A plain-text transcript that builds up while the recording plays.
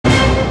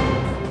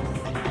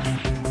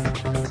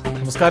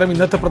നമസ്കാരം.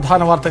 ഇന്നത്തെ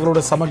പ്രധാന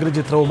വാർത്തകളുടെ സമഗ്ര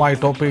ചിത്രവുമായി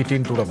ടോപ്പ്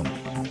 18 തുടങ്ങുന്നു.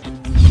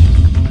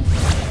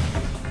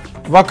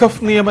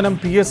 വഖഫ് നിയമനം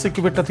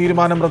PSCക്ക് വിട്ട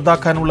തീരുമാനം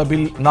റദ്ദാക്കാനുള്ള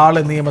ബിൽ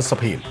നാളെ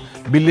നിയമസഭയിൽ.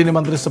 ബില്ലിന്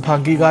മന്ത്രിസഭ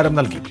അംഗീകാരം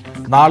നൽകി.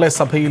 നാളെ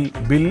സഭയിൽ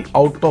ബിൽ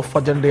ഔട്ട് ഓഫ്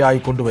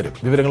അജണ്ടയായി കൊണ്ടുവരും.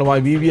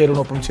 വിവരങ്ങളുമായി VV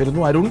അരുണൊപ്പം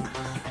ചേരുന്നു. അരുൺ,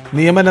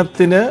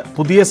 നിയമനത്തിന്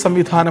പുതിയ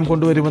സംവിധാനം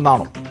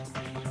കൊണ്ടുവരുമെന്നാണോ?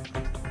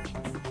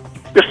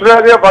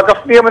 കൃഷ്ണരാജ,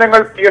 വഖഫ്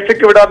നിയമനങ്ങൾ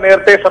PSCക്ക് വിടാൻ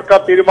നേരത്തെ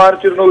സർക്കാർ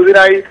തീരുമാനിച്ചിരുന്നു.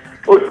 ഇതിനായി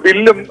ഒരു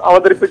ബില്ലും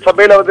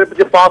സഭയിൽ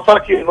അവതരിപ്പിച്ച്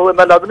പാസാക്കിയിരുന്നു.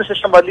 എന്നാൽ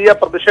അതിനുശേഷം വലിയ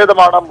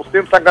പ്രതിഷേധമാണ്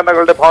മുസ്ലിം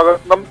സംഘടനകളുടെ ഭാഗത്തു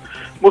നിന്നും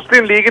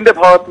മുസ്ലിം ലീഗിന്റെ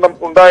ഭാഗത്തു നിന്നും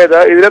ഉണ്ടായത്.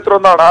 ഇതിനെ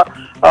തുടർന്നാണ്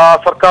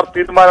സർക്കാർ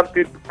തീരുമാനം.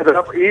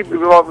 ഈ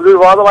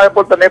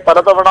വിവാദമായപ്പോൾ തന്നെ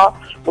പലതവണ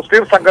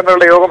മുസ്ലിം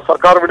സംഘടനകളുടെ യോഗം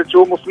സർക്കാർ വിളിച്ചു.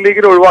 മുസ്ലിം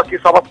ലീഗിനെ ഒഴിവാക്കി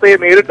സമസ്തയെ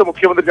നേരിട്ട്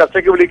മുഖ്യമന്ത്രി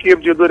ചർച്ചയ്ക്ക്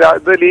വിളിക്കുകയും ചെയ്തു.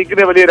 ഇത്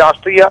ലീഗിന് വലിയ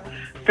രാഷ്ട്രീയ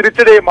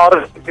തിരിച്ചടിയെ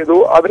മാറുകയും ചെയ്തു.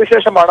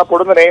 അതിനുശേഷമാണ്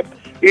പൊടുന്നനെ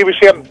ഈ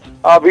വിഷയം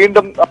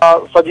വീണ്ടും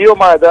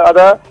സജീവമായത്.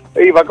 അത്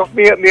ഈ വഖഫ്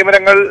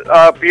നിയമനങ്ങൾ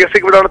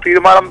PSCക്ക് വിടാനുള്ള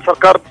തീരുമാനം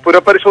സർക്കാർ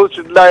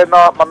പുനഃപരിശോധിച്ചിട്ടില്ല എന്ന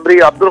മന്ത്രി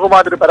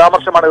അബ്ദുറഹ്മാന്റെ ഒരു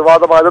പരാമർശമാണ്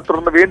വിവാദമായത്.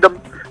 തുടർന്ന് വീണ്ടും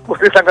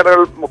മുസ്ലിം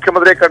സംഘടനകൾ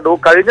മുഖ്യമന്ത്രിയെ കണ്ടു.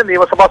 കഴിഞ്ഞ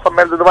നിയമസഭാ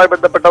സമ്മേളനവുമായി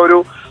ബന്ധപ്പെട്ട ഒരു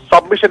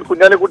സബ്മിഷൻ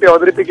കുഞ്ഞാലിക്കുട്ടി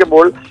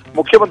അവതരിപ്പിക്കുമ്പോൾ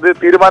മുഖ്യമന്ത്രി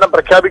തീരുമാനം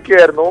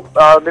പ്രഖ്യാപിക്കുകയായിരുന്നു.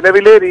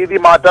 നിലവിലെ രീതി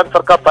മാറ്റാൻ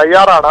സർക്കാർ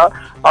തയ്യാറാണ്,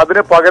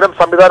 അതിന് പകരം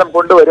സംവിധാനം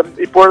കൊണ്ടുവരും.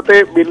 ഇപ്പോഴത്തെ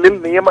ബില്ലിൽ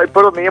നിയമ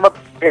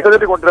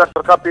ഭേദഗതി കൊണ്ടുവരാൻ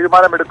സർക്കാർ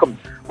തീരുമാനമെടുക്കും,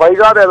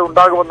 വൈകാതെ അത്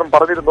ഉണ്ടാകുമെന്നും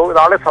പറഞ്ഞിരുന്നു.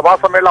 നാളെ സഭാ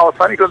സമ്മേളനം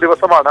അവസാനിക്കുന്ന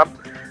ദിവസമാണ്.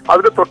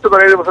 അതിന് തൊട്ടു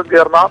തലേ ദിവസം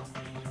ചേർന്ന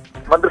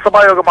മന്ത്രിസഭാ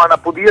യോഗമാണ്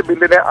പുതിയ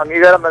ബില്ലിന്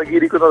അംഗീകാരം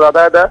നൽകിയിരിക്കുന്നത്.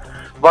 അതായത്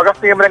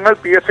വഖഫ് നിയമനങ്ങൾ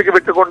PSCക്ക്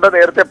വിട്ടുകൊണ്ട്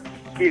നേരത്തെ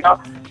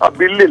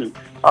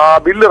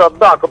ബില്ല്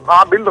റദ്ദാക്കും. ആ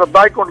ബിൽ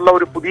റദ്ദാക്കിക്കൊണ്ടുള്ള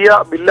ഒരു പുതിയ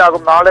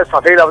ബില്ലാകും നാളെ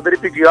സഭയിൽ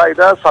അവതരിപ്പിക്കുക.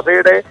 ഇത്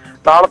സഭയുടെ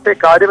നാളത്തെ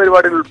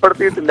കാര്യപരിപാടിയിൽ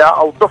ഉൾപ്പെടുത്തിയിട്ടില്ല.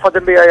 ഔട്ട് ഓഫ്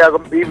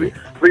അജണ്ടയാകും ഈ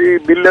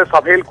ബില്ല്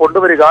സഭയിൽ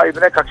കൊണ്ടുവരിക.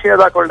 ഇതിനെ കക്ഷി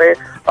നേതാക്കളുടെ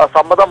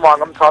സമ്മതം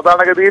വാങ്ങും.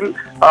 സാധാരണഗതിയിൽ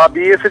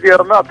BSC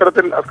ചേർന്ന്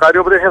അത്തരത്തിൽ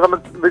കാര്യോപദേശ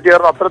സമിതി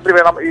ചേർന്ന് അത്തരത്തിൽ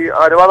വേണം ഈ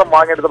അനുവാദം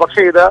വാങ്ങേണ്ടത്.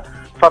 പക്ഷേ ഇത്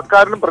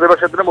സർക്കാരിനും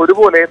പ്രതിപക്ഷത്തിനും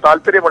ഒരുപോലെ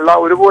താല്പര്യമുള്ള,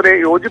 ഒരുപോലെ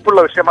യോജിപ്പുള്ള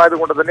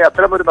വിഷയമായതുകൊണ്ട് തന്നെ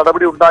അത്തരമൊരു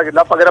നടപടി ഉണ്ടാകില്ല.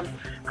 പകരം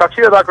കക്ഷി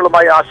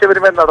നേതാക്കളുമായി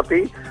ആശയവിനിമയം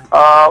നടത്തി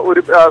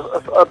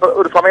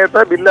ഒരു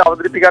സമയത്ത് ബില്ല്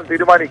അവതരിപ്പിക്കാൻ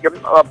തീരുമാനിക്കും.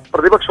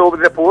 പ്രതിപക്ഷവും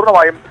ഇതിനെ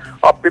പൂർണ്ണമായും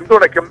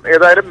പിന്തുണയ്ക്കും.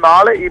 ഏതായാലും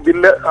നാളെ ഈ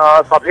ബില്ല്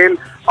സഭയിൽ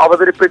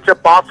അവതരിപ്പിച്ച്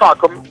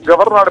പാസ്സാക്കും.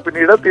 ഗവർണറാണ്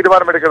പിന്നീട്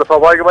തീരുമാനമെടുക്കേണ്ടത്.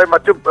 സ്വാഭാവികമായും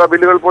മറ്റു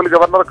ബില്ലുകൾ പോലെ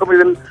ഗവർണർക്കും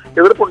ഇതിൽ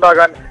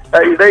എതിർപ്പുണ്ടാകാൻ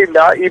ഇടയില്ല.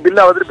 ഈ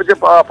ബില്ല് അവതരിപ്പിച്ച്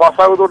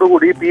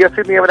പാസ്സാകുന്നതോടുകൂടി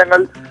PSC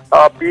നിയമനങ്ങൾ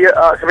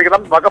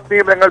വഖഫ്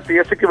നിയമനങ്ങൾ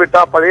PSCക്ക് വിട്ട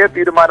പഴയ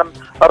തീരുമാനം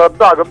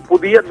റദ്ദാകും.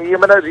 പുതിയ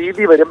നിയമന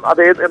രീതി വരും.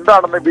 അത്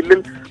എന്താണെന്ന് ബില്ലിൽ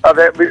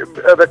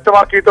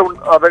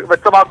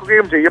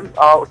വ്യക്തമാക്കുകയും ചെയ്യും.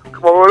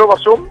 ഓരോ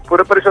വർഷവും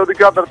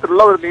പുനഃപരിശോധിക്കാൻ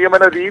തരത്തിലുള്ള ഒരു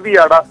നിയമന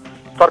രീതിയാണ്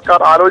സർക്കാർ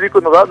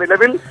ആലോചിക്കുന്നത്.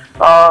 നിലവിൽ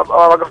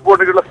വഖഫ്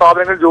ബോർഡിലുള്ള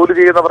സ്ഥാപനങ്ങളിൽ ജോലി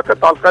ചെയ്യുന്നവർക്ക്,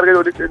 താൽക്കാലിക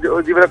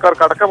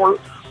ജീവനക്കാർക്ക്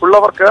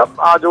അടക്കമുള്ളവർക്ക്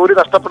ആ ജോലി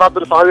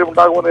നഷ്ടപ്പെടാത്തൊരു സാഹചര്യം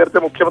ഉണ്ടാകുമെന്ന് നേരത്തെ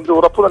മുഖ്യമന്ത്രി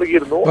ഉറപ്പു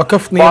നൽകിയിരുന്നു.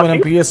 വഖഫ് നിയമനം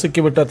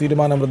PSCക്ക് വിട്ട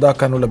തീരുമാനം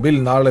റദ്ദാക്കാനുള്ള ബിൽ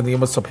നാളെ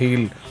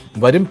നിയമസഭയിൽ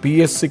വരും.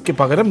 PSCക്ക്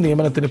പകരം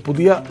നിയമനത്തിന്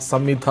പുതിയ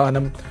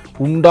സംവിധാനം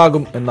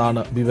ഉണ്ടാകും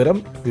എന്നാണ്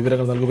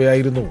വിവരങ്ങൾ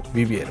നൽകുകയായിരുന്നു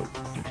VV അരുൺ.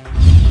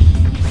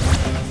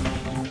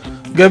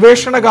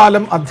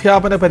 ഗവേഷണകാലം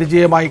അധ്യാപന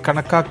പരിചയമായി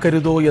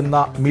കണക്കാക്കരുതോ എന്ന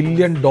 $1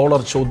 മില്യൺ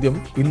ചോദ്യം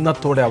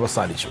ഇന്നത്തോടെ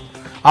അവസാനിച്ചു.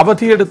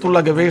 അവധിയെടുത്തുള്ള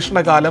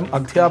ഗവേഷണകാലം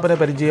അധ്യാപന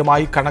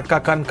പരിചയമായി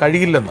കണക്കാക്കാൻ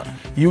കഴിയില്ലെന്ന്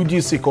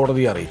UGC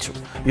കോടതിയെ അറിയിച്ചു.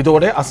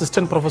 ഇതോടെ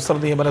അസിസ്റ്റന്റ് പ്രൊഫസർ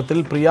നിയമനത്തിൽ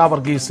പ്രിയ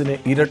വർഗീസിന്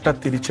ഇരട്ട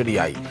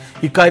തിരിച്ചടിയായി.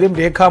 ഇക്കാര്യം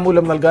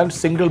രേഖാമൂലം നൽകാൻ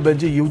സിംഗിൾ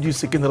ബെഞ്ച്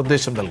UGCക്ക്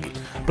നിർദ്ദേശം നൽകി.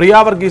 പ്രിയ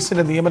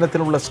വർഗീസിന്റെ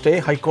നിയമനത്തിനുള്ള സ്റ്റേ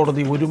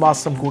ഹൈക്കോടതി 1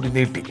 മാസം കൂടി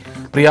നീട്ടി.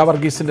 പ്രിയ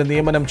വർഗീസിന്റെ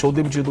നിയമനം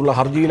ചോദ്യം ചെയ്തുള്ള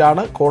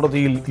ഹർജിയിലാണ്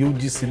കോടതിയിൽ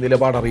UGC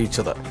നിലപാട്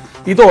അറിയിച്ചത്.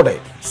 ഇതോടെ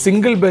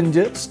സിംഗിൾ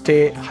ബെഞ്ച് സ്റ്റേ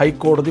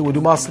ഹൈക്കോടതി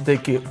 1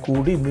 മാസത്തേക്ക്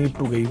കൂടി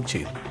നീട്ടുകയും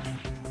ചെയ്തു.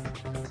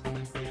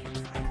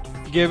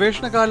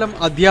 ഗവേഷണകാലം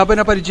അധ്യാപന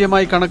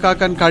പരിചയമായി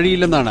കണക്കാക്കാൻ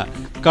കഴിയില്ലെന്നാണ്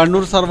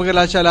കണ്ണൂർ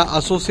സർവകലാശാല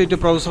അസോസിയേറ്റ്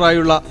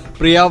പ്രൊഫസറായുള്ള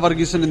പ്രിയ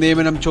വർഗീസിന്റെ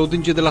നിയമനം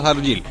ചോദ്യം ചെയ്തുള്ള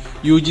ഹർജിയിൽ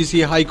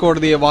UGC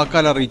ഹൈക്കോടതിയെ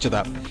വാക്കാൽ അറിയിച്ചത്.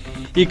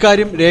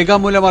 ഇക്കാര്യം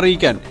രേഖാമൂലം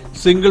അറിയിക്കാൻ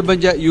സിംഗിൾ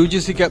ബെഞ്ച്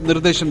UGCക്ക്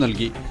നിർദ്ദേശം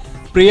നൽകി.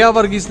 പ്രിയ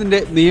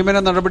വർഗീസിന്റെ നിയമന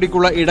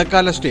നടപടിക്കുള്ള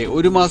ഇടക്കാല സ്റ്റേ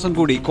 1 മാസം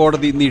കൂടി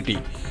കോടതി നീട്ടി.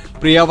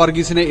 പ്രിയ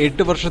വർഗീസിന്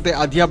 8 വർഷത്തെ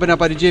അധ്യാപന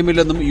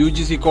പരിചയമില്ലെന്നും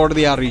UGC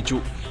കോടതിയെ അറിയിച്ചു.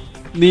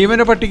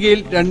 നിയമന പട്ടികയിൽ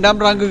 2ാം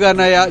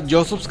റാങ്കുകാരനായ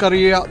ജോസഫ്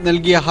സ്കറിയ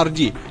നൽകിയ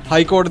ഹർജി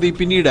ഹൈക്കോടതി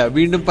പിന്നീട്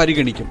വീണ്ടും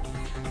പരിഗണിക്കും.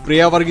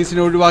 പ്രിയ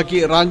വർഗീസിനെ ഒഴിവാക്കി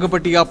റാങ്ക്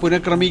പട്ടിക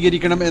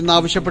പുനഃക്രമീകരിക്കണം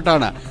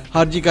എന്നാവശ്യപ്പെട്ടാണ്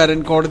ഹർജിക്കാരൻ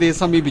കോടതിയെ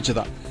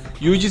സമീപിച്ചത്.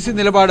 UGC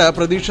നിലപാട്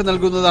പ്രതീക്ഷ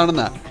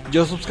നൽകുന്നതാണെന്ന്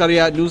ജോസഫ്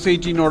സ്കറിയ ന്യൂസ്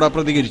 18നോട്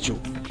പ്രതികരിച്ചു.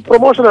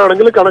 പ്രൊമോഷൻ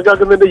ആണെങ്കിൽ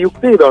കണക്കാക്കുന്നതിന്റെ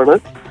യുക്തി ഇതാണ്.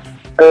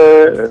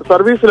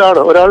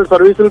 സർവീസിലാണ് ഒരാൾ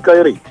സർവീസിൽ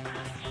കയറി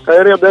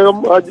അദ്ദേഹം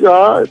ആ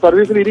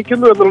സർവീസിൽ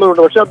ഇരിക്കുന്നു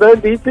എന്നുള്ളതുകൊണ്ട്, പക്ഷെ അദ്ദേഹം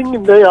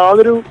ടീച്ചിങ്ങിന്റെ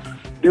യാതൊരു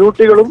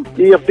ഡ്യൂട്ടികളും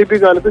ഈ FDP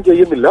കാലത്ത്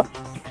ചെയ്യുന്നില്ല.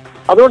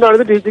 അതുകൊണ്ടാണ്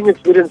ഇത് ടീച്ചിങ്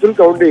എക്സ്പീരിയൻസിൽ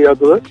കൗണ്ട്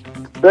ചെയ്യാത്തത്.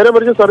 നേരെ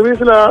മറിച്ച്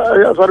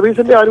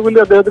സർവീസിന്റെ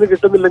ആനുകൂല്യം അദ്ദേഹത്തിന്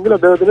കിട്ടുന്നില്ലെങ്കിൽ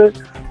അദ്ദേഹത്തിന്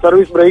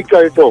സർവീസ് ബ്രേക്ക്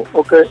ആയിട്ടോ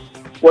ഒക്കെ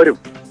വരും.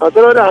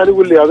 അത്ര ഒരു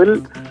ആനുകൂല്യം അതിൽ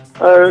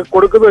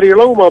കൊടുക്കുന്ന ഒരു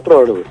ഇളവ്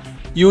മാത്രമാണിത്.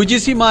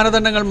 UGC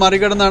മാനദണ്ഡങ്ങൾ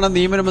മറികടന്നാണ്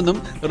നിയമനമെന്നും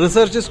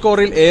റിസർച്ച്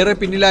സ്കോറിൽ ഏറെ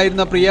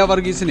പിന്നിലായിരുന്ന പ്രിയ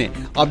വർഗീസിനെ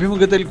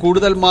അഭിമുഖത്തിൽ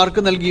കൂടുതൽ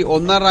മാർക്ക് നൽകി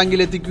 1ാം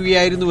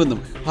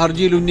റാങ്കിലെത്തിക്കുകയായിരുന്നുവെന്നും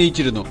ഹർജിയിൽ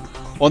ഉന്നയിച്ചിരുന്നു.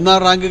 ഒന്നാം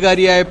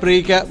റാങ്കുകാരിയായ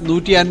പ്രിയയ്ക്ക്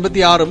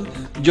 156ഉം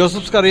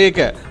ജോസഫ്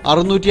സ്കറിയയ്ക്ക്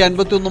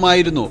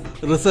 651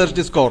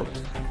 റിസർച്ച് സ്കോർ.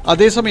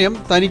 അതേസമയം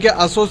തനിക്ക്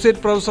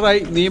അസോസിയേറ്റ്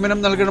പ്രൊഫസറായി നിയമനം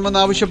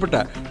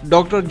നൽകണമെന്നാവശ്യപ്പെട്ട്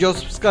ഡോക്ടർ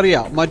ജോസഫ് സ്കറിയ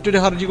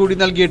മറ്റൊരു ഹർജി കൂടി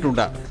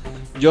നൽകിയിട്ടുണ്ട്.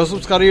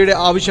 ജോസഫ് സ്കറിയയുടെ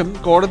ആവശ്യം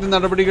കോടതി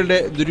നടപടികളുടെ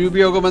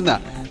ദുരുപയോഗമെന്ന്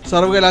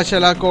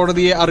സർവകലാശാല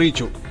കോടതിയെ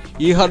അറിയിച്ചു.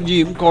 ഈ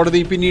ഹർജിയും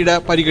കോടതി പിന്നീട്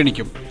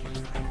പരിഗണിക്കും.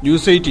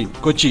 ന്യൂസ് 18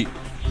 കൊച്ചി.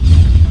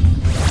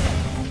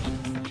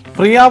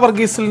 പ്രിയ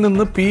വർഗീസിൽ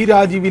നിന്ന് പി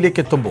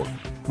രാജീവിലേക്ക് എത്തുമ്പോൾ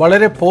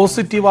വളരെ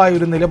പോസിറ്റീവായ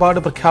ഒരു നിലപാട്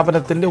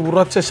പ്രഖ്യാപനത്തിന്റെ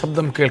ഉറച്ച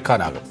ശബ്ദം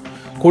കേൾക്കാനാകും.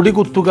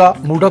 കൊടികുത്തുക,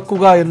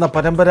 മുടക്കുക എന്ന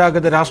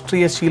പരമ്പരാഗത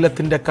രാഷ്ട്രീയ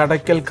ശീലത്തിന്റെ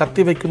കടയ്ക്കൽ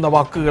കത്തിവെക്കുന്ന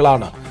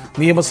വാക്കുകളാണ്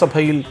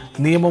നിയമസഭയിൽ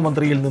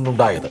നിയമമന്ത്രിയിൽ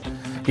നിന്നുണ്ടായത്.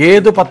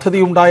 ഏത് പദ്ധതി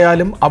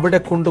ഉണ്ടായാലും അവിടെ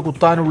കൊണ്ട്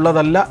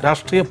കുത്താനുള്ളതല്ല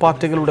രാഷ്ട്രീയ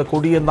പാർട്ടികളുടെ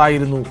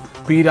കൊടിയെന്നായിരുന്നു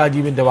പി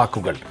രാജീവിന്റെ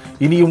വാക്കുകൾ.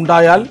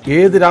 ഇനിയുണ്ടായാൽ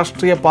ഏത്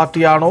രാഷ്ട്രീയ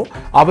പാർട്ടിയാണോ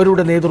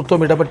അവരുടെ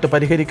നേതൃത്വം ഇടപെട്ട്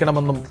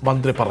പരിഹരിക്കണമെന്നും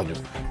മന്ത്രി പറഞ്ഞു.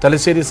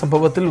 തലശ്ശേരി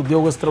സംഭവത്തിൽ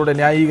ഉദ്യോഗസ്ഥരുടെ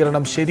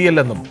ന്യായീകരണം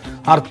ശരിയല്ലെന്നും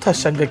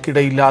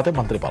അർത്ഥശങ്കയ്ക്കിടയില്ലാതെ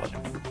മന്ത്രി പറഞ്ഞു.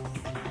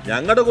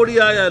 ഞങ്ങളുടെ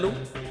കൊടിയായാലും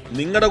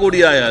നിങ്ങളുടെ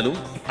കൊടിയായാലും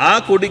ആ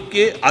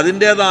കൊടിക്ക്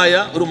അതിൻ്റെതായ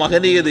ഒരു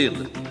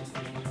മഹനീയതയുണ്ട്.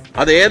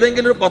 അത്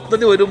ഏതെങ്കിലും ഒരു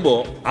പദ്ധതി വരുമ്പോൾ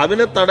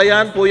അവനെ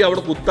തടയാൻ പോയി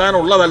അവിടെ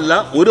കുത്താനുള്ളതല്ല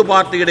ഒരു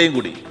പാർട്ടിയുടെയും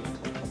കൂടി.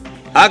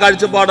 ആ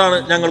കാഴ്ചപ്പാടാണ്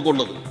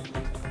ഞങ്ങൾക്കുള്ളത്.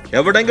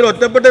 എവിടെയെങ്കിലും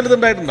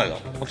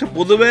ഒറ്റപ്പെട്ടെടുത്തുണ്ടായിട്ടുണ്ടാകാം, പക്ഷെ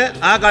പൊതുവെ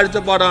ആ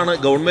കാഴ്ചപ്പാടാണ്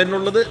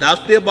ഗവൺമെന്റിനുള്ളത്.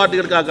 രാഷ്ട്രീയ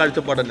പാർട്ടികൾക്ക് ആ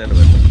കാഴ്ചപ്പാട് തന്നെയാണ്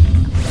വേണ്ടത്.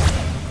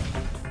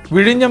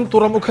 വിഴിഞ്ഞം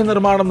തുറമുഖ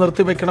നിർമ്മാണം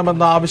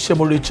നിർത്തിവെക്കണമെന്ന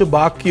ആവശ്യമൊഴിച്ച്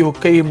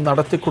ബാക്കിയൊക്കെയും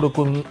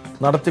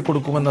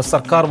നടത്തിക്കൊടുക്കുമെന്ന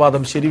സർക്കാർ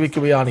വാദം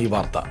ശരിവെക്കുകയാണ് ഈ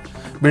വാർത്ത.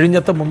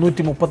 വിഴിഞ്ഞത്ത്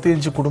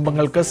 335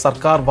 കുടുംബങ്ങൾക്ക്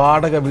സർക്കാർ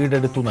വാടക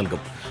വീടെടുത്തു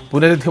നൽകും.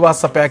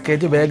 പുനരധിവാസ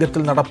പാക്കേജ്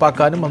വേഗത്തിൽ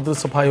നടപ്പാക്കാനും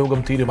മന്ത്രിസഭായോഗം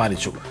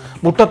തീരുമാനിച്ചു.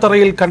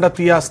 മുട്ടത്തറയിൽ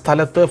കണ്ടെത്തിയ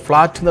സ്ഥലത്ത്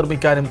ഫ്ളാറ്റ്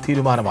നിർമ്മിക്കാനും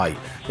തീരുമാനമായി.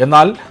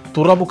 എന്നാൽ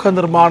തുറമുഖ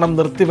നിർമ്മാണം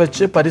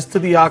നിർത്തിവെച്ച്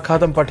പരിസ്ഥിതി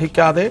ആഘാതം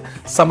പഠിക്കാതെ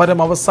സമരം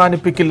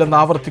അവസാനിപ്പിക്കില്ലെന്ന്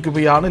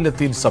ആവർത്തിക്കുകയാണ്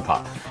ലത്തീൻ സഭ.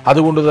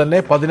 അതുകൊണ്ട് തന്നെ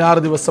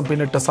 16 ദിവസം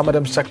പിന്നിട്ട്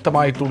സമരം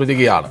ശക്തമായി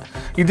തുടരുകയാണ്.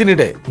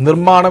 ഇതിനിടെ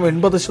നിർമ്മാണം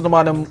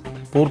 80%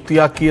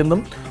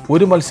 പൂർത്തിയാക്കിയെന്നും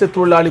ഒരു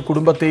മത്സ്യത്തൊഴിലാളി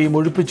കുടുംബത്തെയും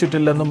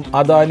ഒഴിപ്പിച്ചിട്ടില്ലെന്നും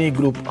അദാനി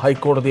ഗ്രൂപ്പ്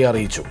ഹൈക്കോടതിയെ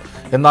അറിയിച്ചു.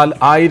 എന്നാൽ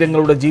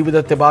ആയിരങ്ങളുടെ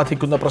ജീവിതത്തെ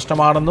ബാധിക്കുന്ന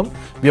പ്രശ്നമാണെന്നും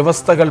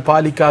വ്യവസ്ഥകൾ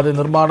പാലിക്കാതെ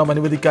നിർമ്മാണം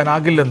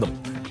അനുവദിക്കാനാകില്ലെന്നും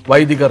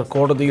വൈദികർ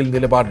കോടതിയിൽ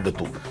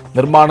നിലപാടെടുത്തു.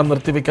 നിർമ്മാണം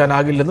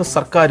നിർത്തിവെക്കാനാകില്ലെന്ന്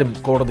സർക്കാരും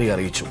കോടതിയെ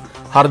അറിയിച്ചു.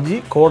 ഹർജി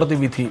കോടതി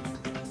വിധി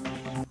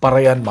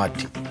പറയാൻ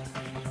മാറ്റി.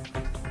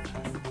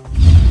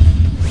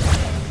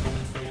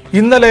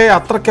 ഇന്നലെ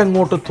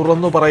അത്രയ്ക്കങ്ങോട്ട്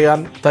തുറന്നു പറയാൻ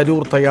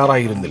തരൂർ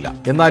തയ്യാറായിരുന്നില്ല.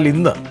 എന്നാൽ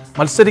ഇന്ന്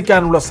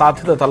മത്സരിക്കാനുള്ള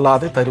സാധ്യത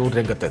തള്ളാതെ തരൂർ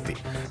രംഗത്തെത്തി.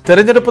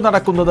 തെരഞ്ഞെടുപ്പ്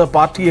നടക്കുന്നത്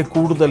പാർട്ടിയെ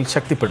കൂടുതൽ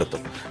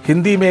ശക്തിപ്പെടുത്തും.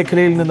 ഹിന്ദി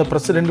മേഖലയിൽ നിന്ന്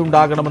പ്രസിഡന്റ്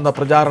ഉണ്ടാകണമെന്ന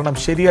പ്രചാരണം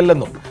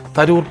ശരിയല്ലെന്നും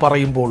തരൂർ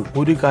പറയുമ്പോൾ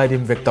ഒരു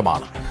കാര്യം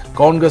വ്യക്തമാണ്: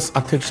 കോൺഗ്രസ്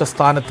അധ്യക്ഷ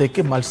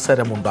സ്ഥാനത്തേക്ക്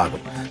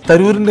മത്സരമുണ്ടാകും.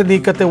 തരൂരിന്റെ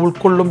നീക്കത്തെ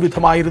ഉൾക്കൊള്ളും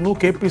വിധമായിരുന്നു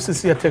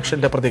KPCC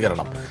അധ്യക്ഷന്റെ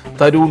പ്രതികരണം.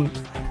 തരൂർ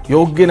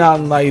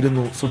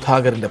യോഗ്യനാണെന്നായിരുന്നു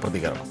സുധാകരന്റെ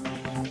പ്രതികരണം.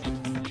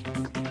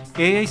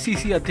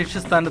 AICC അധ്യക്ഷ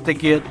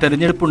സ്ഥാനത്തേക്ക്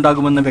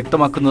തെരഞ്ഞെടുപ്പുണ്ടാകുമെന്ന്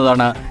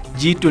വ്യക്തമാക്കുന്നതാണ്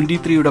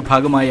G23യുടെ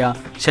ഭാഗമായ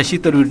ശശി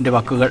തരൂരിന്റെ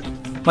വാക്കുകൾ.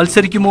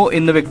 മത്സരിക്കുമോ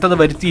എന്ന് വ്യക്തത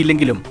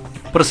വരുത്തിയില്ലെങ്കിലും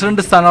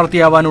പ്രസിഡന്റ്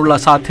സ്ഥാനാർത്ഥിയാവാനുള്ള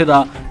സാധ്യത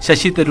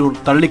ശശി തരൂർ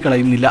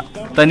തള്ളിക്കളയുന്നില്ല.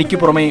 തനിക്ക്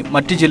പുറമെ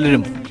മറ്റു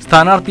ചിലരും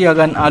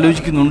സ്ഥാനാർത്ഥിയാകാൻ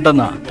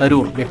ആലോചിക്കുന്നുണ്ടെന്ന്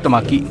തരൂർ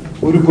വ്യക്തമാക്കി.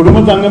 ഒരു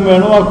കുടുംബത്തംഗം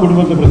വേണോ, ആ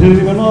കുടുംബത്തെ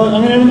പ്രതിനിധി വേണോ,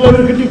 അങ്ങനെയാണെങ്കിൽ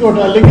അവർ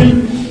കിട്ടിക്കോട്ടെ. അല്ലെങ്കിൽ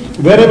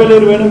വേറെ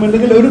വല്ലവർ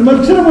വേണമെന്നുണ്ടെങ്കിൽ ഒരു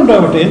മത്സരം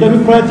ഉണ്ടാവട്ടെ. എൻ്റെ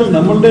അഭിപ്രായത്തിൽ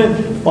നമ്മളുടെ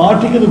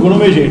പാർട്ടിക്ക് ഇത്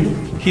ഗുണമേ ചെയ്യും.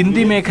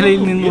 ഹിന്ദി മേഖലയിൽ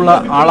നിന്നുള്ള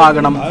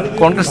ആളാകണം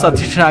കോൺഗ്രസ്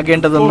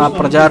അധ്യക്ഷനാകേണ്ടതെന്ന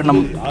പ്രചാരണം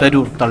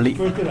തരൂർ തള്ളി.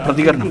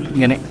 പ്രതികരണം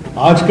ഇങ്ങനെ: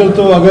 आजकल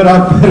तो अगर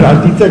आप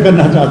राजनीति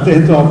करना चाहते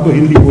हैं तो आपको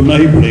हिंदी बोलना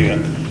ही पड़ेगा.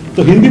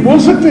 तो हिंदी बोल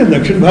सकते हैं,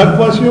 दक्षिण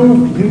भारतवासियों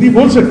हिंदी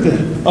बोल सकते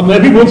हैं, अब मैं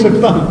भी बोल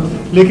सकता हूँ.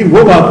 लेकिन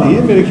वो बात नहीं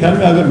है. मेरे ख्याल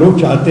में अगर लोग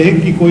चाहते हैं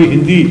कि कोई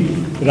हिंदी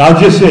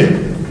राज्य से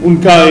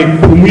उनका एक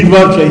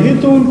उम्मीदवार चाहिए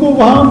तो उनको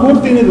वहाँ वोट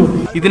देने दो.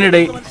 ഇതിനിടെ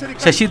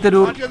ശശി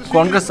തരൂർ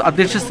കോൺഗ്രസ്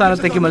അധ്യക്ഷ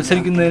സ്ഥാനത്തേക്ക്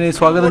മത്സരിക്കുന്നതിനെ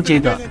സ്വാഗതം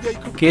ചെയ്ത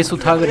കെ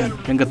സുധാകരൻ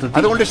രംഗത്തെത്തി.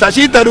 അതുകൊണ്ട്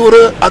ശശി തരൂർ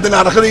അതിന്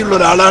അർഹതയുള്ള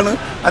ഒരാളാണ്.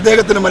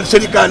 അദ്ദേഹത്തിന്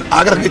മത്സരിക്കാൻ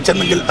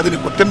ആഗ്രഹിച്ചെങ്കിൽ അതിന്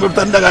കുറ്റം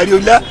വരുത്തേണ്ട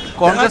കാര്യമില്ല.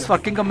 കോൺഗ്രസ്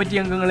വർക്കിംഗ് കമ്മിറ്റി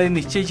അംഗങ്ങളെ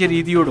നിശ്ചയിച്ച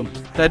രീതിയോടും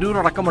തരൂർ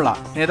അടക്കമുള്ള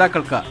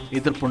നേതാക്കൾക്ക്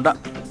എതിർപ്പുണ്ട്.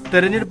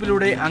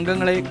 തെരഞ്ഞെടുപ്പിലൂടെ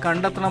അംഗങ്ങളെ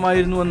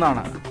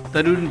കണ്ടെത്തണമായിരുന്നുവെന്നാണ്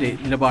തരൂരിന്റെ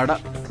നിലപാട്.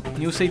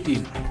 ന്യൂസ്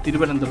 18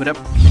 തിരുവനന്തപുരം.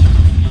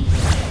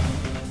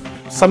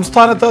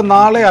 സംസ്ഥാനത്ത്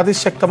നാളെ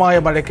അതിശക്തമായ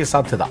മഴയ്ക്ക്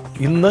സാധ്യത.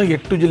 ഇന്ന്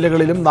 8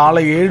 ജില്ലകളിലും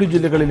നാളെ 7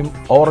 ജില്ലകളിലും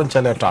ഓറഞ്ച്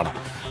അലർട്ടാണ്.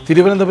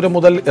 തിരുവനന്തപുരം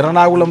മുതൽ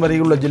എറണാകുളം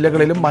വരെയുള്ള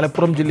ജില്ലകളിലും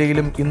മലപ്പുറം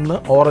ജില്ലയിലും ഇന്ന്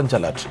ഓറഞ്ച്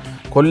അലർട്ട്.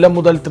 കൊല്ലം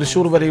മുതൽ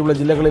തൃശൂർ വരെയുള്ള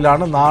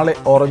ജില്ലകളിലാണ് നാളെ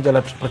ഓറഞ്ച്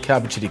അലർട്ട്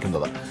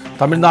പ്രഖ്യാപിച്ചിരിക്കുന്നത്.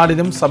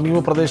 തമിഴ്നാടിനും സമീപ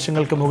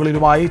പ്രദേശങ്ങൾക്ക്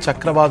മുകളിലുമായി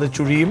ചക്രവാത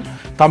ചുഴിയും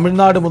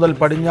തമിഴ്നാട് മുതൽ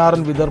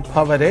പടിഞ്ഞാറൻ വിദർഭ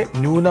വരെ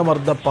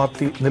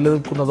ന്യൂനമർദ്ദപാത്തി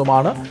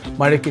നിലനിൽക്കുന്നതുമാണ്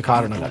മഴയ്ക്ക്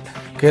കാരണങ്ങൾ.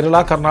 കേരള,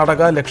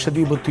 കർണാടക,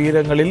 ലക്ഷദ്വീപ്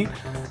തീരങ്ങളിൽ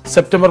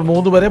സെപ്റ്റംബർ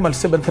 3 വരെ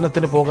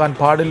മത്സ്യബന്ധനത്തിന് പോകാൻ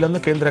പാടില്ലെന്ന്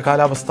കേന്ദ്ര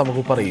കാലാവസ്ഥാ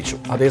വകുപ്പ് അറിയിച്ചു.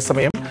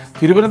 അതേസമയം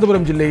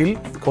തിരുവനന്തപുരം ജില്ലയിൽ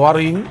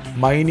ക്വാറിയിങ്,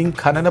 മൈനിംഗ്,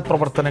 ഖനന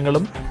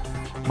പ്രവർത്തനങ്ങളും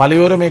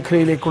മലയോര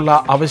മേഖലയിലേക്കുള്ള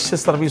അവശ്യ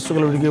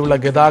സർവീസുകൾ ഒഴികെയുള്ള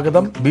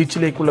ഗതാഗതം,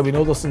 ബീച്ചിലേക്കുള്ള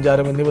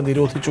വിനോദസഞ്ചാരം എന്നിവ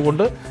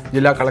നിരോധിച്ചുകൊണ്ട്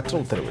ജില്ലാ കളക്ടർ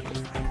ഉത്തരവിട്ടു.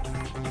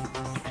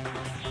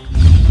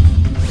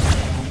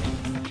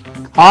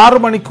 6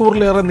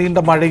 മണിക്കൂറിലേറെ നീണ്ട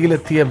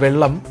മഴയിലെത്തിയ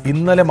വെള്ളം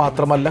ഇന്നലെ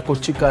മാത്രമല്ല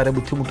കൊച്ചിക്കാരെ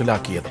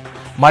ബുദ്ധിമുട്ടിലാക്കിയത്.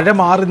 മഴ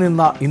മാറി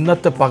നിന്ന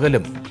ഇന്നത്തെ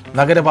പകലും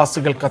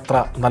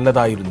നഗരവാസികൾക്കത്ര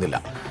നല്ലതായിരുന്നില്ല.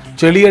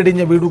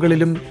 ചെളിയടിഞ്ഞ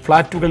വീടുകളിലും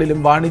ഫ്ളാറ്റുകളിലും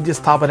വാണിജ്യ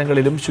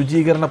സ്ഥാപനങ്ങളിലും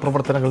ശുചീകരണ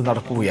പ്രവർത്തനങ്ങൾ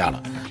നടക്കുകയാണ്.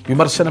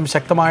 വിമർശനം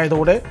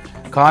ശക്തമായതോടെ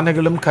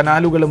കാനകളും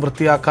കനാലുകളും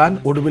വൃത്തിയാക്കാൻ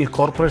ഒടുവിൽ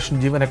കോർപ്പറേഷൻ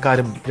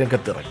ജീവനക്കാരും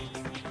രംഗത്തിറങ്ങി.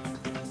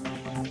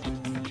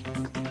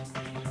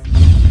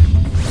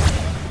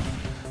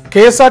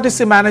 KSRTC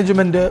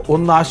മാനേജ്മെന്റ്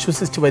ഒന്ന്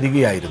ആശ്വസിച്ചു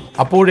വരികയായിരുന്നു.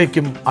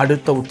 അപ്പോഴേക്കും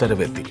അടുത്ത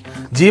ഉത്തരവെത്തി.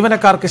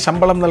 ജീവനക്കാർക്ക്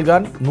ശമ്പളം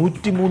നൽകാൻ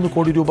 103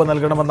 കോടി രൂപ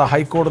നൽകണമെന്ന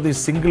ഹൈക്കോടതി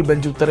സിംഗിൾ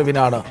ബെഞ്ച്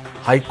ഉത്തരവിനാണ്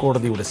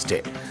ഹൈക്കോടതിയുടെ സ്റ്റേ.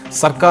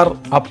 സർക്കാർ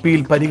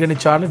അപ്പീൽ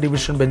പരിഗണിച്ചാണ്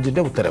ഡിവിഷൻ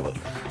ബെഞ്ചിന്റെ ഉത്തരവ്.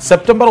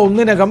 സെപ്റ്റംബർ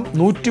 1-നകം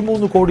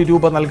 103 കോടി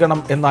രൂപ നൽകണം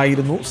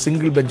എന്നായിരുന്നു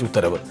സിംഗിൾ ബെഞ്ച്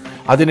ഉത്തരവ്.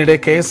 അതിനിടെ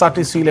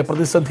KSRTCയിലെ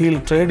പ്രതിസന്ധിയിൽ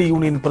ട്രേഡ്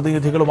യൂണിയൻ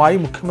പ്രതിനിധികളുമായി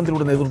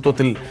മുഖ്യമന്ത്രിയുടെ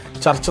നേതൃത്വത്തിൽ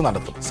ചർച്ച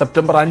നടത്തും.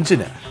 സെപ്റ്റംബർ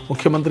 5-ന്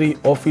മുഖ്യമന്ത്രി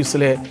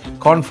ഓഫീസിലെ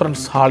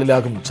കോൺഫറൻസ്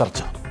ഹാളിലാകും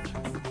ചർച്ച.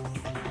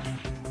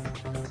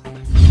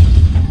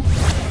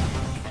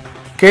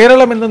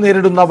 കേരളം ഇന്ന്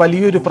നേരിടുന്ന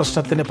വലിയൊരു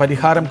പ്രശ്നത്തിന്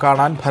പരിഹാരം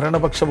കാണാൻ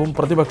ഭരണപക്ഷവും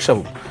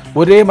പ്രതിപക്ഷവും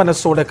ഒരേ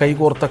മനസ്സോടെ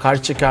കൈകോർത്ത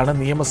കാഴ്ചയ്ക്കാണ്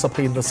നിയമസഭ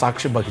ഇന്ന്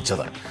സാക്ഷ്യം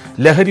വഹിച്ചത്.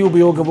 ലഹരി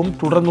ഉപയോഗവും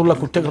തുടർന്നുള്ള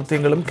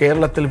കുറ്റകൃത്യങ്ങളും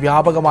കേരളത്തിൽ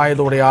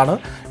വ്യാപകമായതോടെയാണ്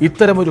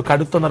ഇത്തരമൊരു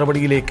കടുത്ത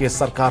നടപടിയിലേക്ക്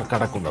സർക്കാർ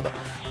കടക്കുന്നത്.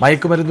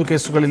 മയക്കുമരുന്നു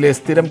കേസുകളിലെ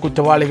സ്ഥിരം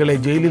കുറ്റവാളികളെ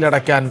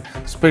ജയിലിലടയ്ക്കാൻ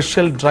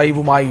സ്പെഷ്യൽ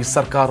ഡ്രൈവുമായി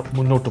സർക്കാർ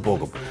മുന്നോട്ടു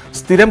പോകും.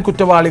 സ്ഥിരം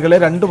കുറ്റവാളികളെ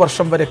 2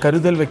 വർഷം വരെ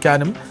കരുതൽ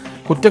വയ്ക്കാനും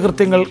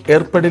കുറ്റകൃത്യങ്ങൾ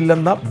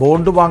ഏർപ്പെടില്ലെന്ന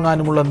ബോണ്ട്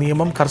വാങ്ങാനുമുള്ള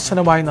നിയമം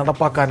കർശനമായി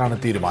നടപ്പാക്കാനാണ്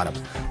തീരുമാനം.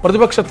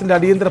 പ്രതിപക്ഷത്തിന്റെ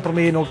അടിയന്തര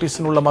പ്രമേയ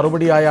നോട്ടീസിനുള്ള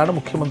മറുപടിയായാണ്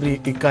മുഖ്യമന്ത്രി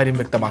ഇക്കാര്യം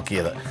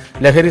വ്യക്തമാക്കിയത്.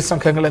 ലഹരി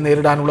സംഘങ്ങളെ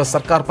നേരിടാനുള്ള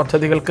സർക്കാർ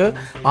പദ്ധതികൾക്ക്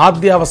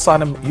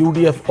ആദ്യാവസാനം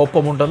UDF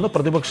ഒപ്പമുണ്ടെന്ന്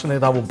പ്രതിപക്ഷ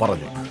നേതാവും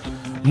പറഞ്ഞു.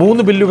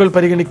 3 ബില്ലുകൾ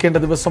പരിഗണിക്കേണ്ട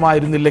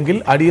ദിവസമായിരുന്നില്ലെങ്കിൽ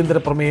അടിയന്തര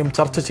പ്രമേയം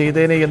ചർച്ച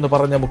ചെയ്തേനെ എന്ന്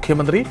പറഞ്ഞ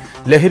മുഖ്യമന്ത്രി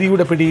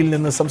ലഹരിയുടെ പിടിയിൽ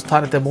നിന്ന്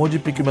സംസ്ഥാനത്തെ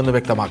മോചിപ്പിക്കുമെന്ന്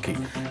വ്യക്തമാക്കി.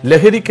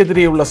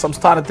 ലഹരിക്കെതിരെയുള്ള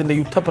സംസ്ഥാനത്തിന്റെ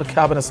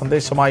യുദ്ധപ്രഖ്യാപന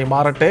സന്ദേശമായി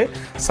മാറട്ടെ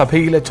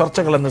സഭയിലെ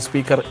ചർച്ചകളെന്ന്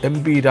സ്പീക്കർ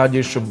MP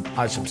രാജേഷും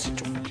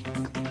ആശംസിച്ചു.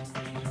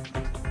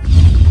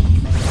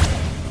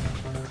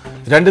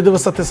 2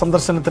 ദിവസത്തെ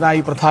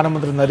സന്ദർശനത്തിനായി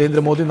പ്രധാനമന്ത്രി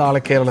നരേന്ദ്രമോദി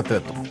നാളെ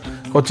കേരളത്തിലെത്തും.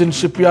 കൊച്ചിൻ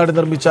ഷിപ്പ്യാർഡ്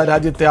നിർമ്മിച്ച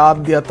രാജ്യത്തെ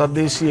ആദ്യ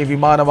തദ്ദേശീയ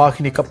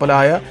വിമാനവാഹിനി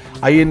കപ്പലായ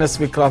INS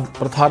വിക്രാന്ത്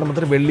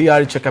പ്രധാനമന്ത്രി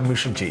വെള്ളിയാഴ്ച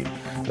കമ്മീഷൻ ചെയ്യും.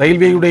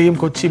 റെയിൽവേയുടെയും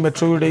കൊച്ചി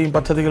മെട്രോയുടെയും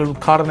പദ്ധതികൾ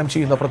ഉദ്ഘാടനം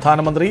ചെയ്യുന്ന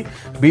പ്രധാനമന്ത്രി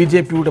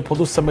BJPയുടെ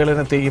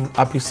പൊതുസമ്മേളനത്തെയും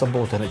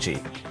അഭിസംബോധന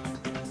ചെയ്യും.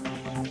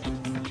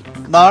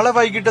 നാളെ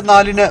വൈകിട്ട്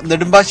 4-ന്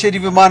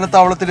നെടുമ്പാശ്ശേരി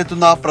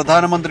വിമാനത്താവളത്തിലെത്തുന്ന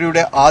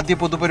പ്രധാനമന്ത്രിയുടെ ആദ്യ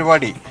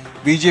പൊതുപരിപാടി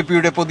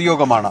BJPയുടെ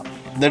പൊതുയോഗമാണ്.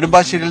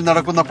 നെടുമ്പാശ്ശേരിയിൽ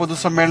നടക്കുന്ന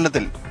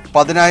പൊതുസമ്മേളനത്തിൽ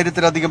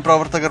 10,000-ലധികം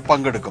പ്രവർത്തകർ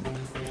പങ്കെടുക്കും.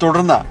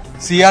 തുടർന്ന്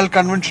സിയാൽ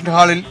കൺവെൻഷൻ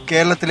ഹാളിൽ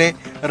കേരളത്തിലെ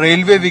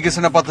റെയിൽവേ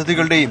വികസന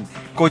പദ്ധതികളുടെയും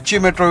കൊച്ചി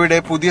മെട്രോയുടെ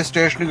പുതിയ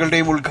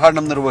സ്റ്റേഷനുകളുടെയും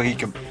ഉദ്ഘാടനം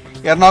നിർവഹിക്കും.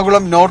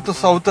 എറണാകുളം നോർത്ത്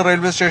സൌത്ത്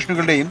റെയിൽവേ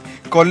സ്റ്റേഷനുകളുടെയും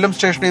കൊല്ലം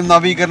സ്റ്റേഷന്റെയും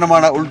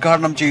നവീകരണമാണ്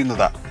ഉദ്ഘാടനം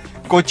ചെയ്യുന്നത്.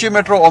 കൊച്ചി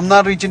മെട്രോ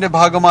 1-ാം റീച്ചിന്റെ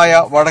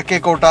ഭാഗമായ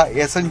വടക്കേക്കോട്ട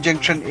SN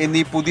ജംഗ്ഷൻ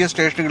എന്നീ പുതിയ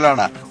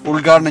സ്റ്റേഷനുകളാണ്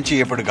ഉദ്ഘാടനം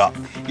ചെയ്യപ്പെടുക.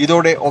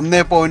 ഇതോടെ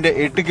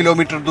 1.8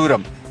 കിലോമീറ്റർ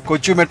ദൂരം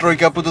കൊച്ചി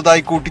മെട്രോയ്ക്ക്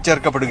പുതുതായി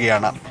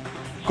കൂട്ടിച്ചേർക്കപ്പെടുകയാണ്.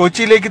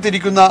 കൊച്ചിയിലേക്ക്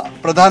തിരിക്കുന്ന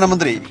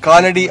പ്രധാനമന്ത്രി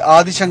കാലടി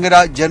ആദിശങ്കര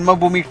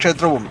ജന്മഭൂമി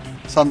ക്ഷേത്രവും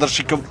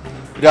സന്ദർശിക്കും.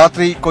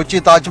 രാത്രി കൊച്ചി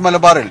താജ്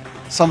മലബാറിൽ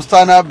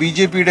സംസ്ഥാന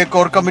BJPയുടെ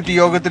കോർ കമ്മിറ്റി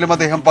യോഗത്തിലും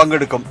അദ്ദേഹം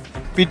പങ്കെടുക്കും.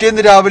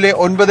 പിറ്റേന്ന് രാവിലെ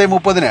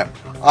 9:30-ന്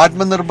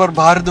ആത്മനിർഭർ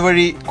ഭാരത്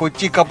വഴി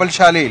കൊച്ചി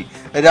കപ്പൽശാലയിൽ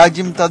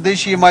രാജ്യം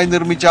തദ്ദേശീയമായി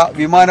നിർമ്മിച്ച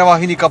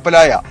വിമാനവാഹിനി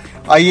കപ്പലായ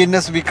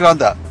INS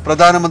വിക്രാന്ത്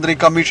പ്രധാനമന്ത്രി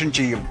കമ്മീഷൻ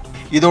ചെയ്യും.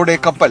 ഇതോടെ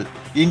കപ്പൽ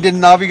ഇന്ത്യൻ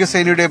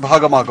നാവികസേനയുടെ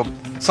ഭാഗമാകും.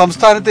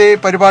 സംസ്ഥാനത്തെ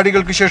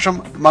പരിപാടികൾക്ക് ശേഷം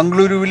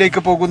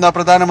മംഗളൂരുവിലേക്ക് പോകുന്ന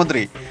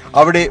പ്രധാനമന്ത്രി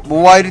അവിടെ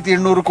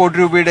 3,800 കോടി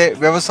രൂപയുടെ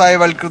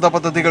വ്യവസായവൽകൃത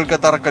പദ്ധതികൾക്ക്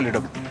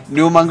തറക്കല്ലിടും.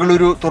 ന്യൂ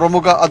മംഗളൂരു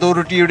തുറമുഖ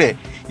അതോറിറ്റിയുടെ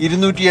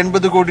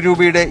 280 കോടി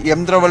രൂപയുടെ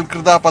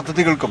യന്ത്രവൽകൃത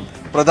പദ്ധതികൾക്കും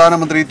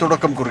പ്രധാനമന്ത്രി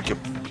തുടക്കം കുറിക്കും.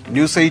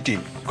 ന്യൂസ്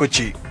 18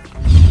 കൊച്ചി.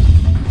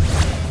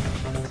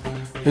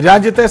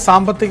 രാജ്യത്തെ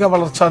സാമ്പത്തിക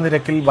വളർച്ചാ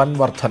നിരക്കിൽ വൻ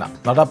വർധന.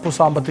 നടപ്പു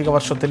സാമ്പത്തിക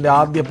വർഷത്തിന്റെ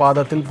ആദ്യ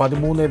പാദത്തിൽ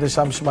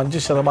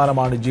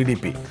 13.5%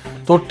 GDP.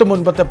 തൊട്ടു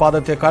മുൻപത്തെ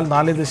പാദത്തേക്കാൾ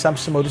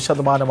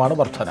 4.1%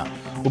 വർധന.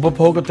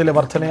 ഉപഭോഗത്തിലെ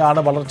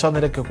വർധനയാണ് വളർച്ചാ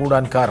നിരക്ക്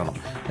കൂടാൻ കാരണം.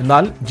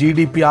 എന്നാൽ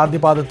GDP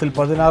ആദ്യ പാദത്തിൽ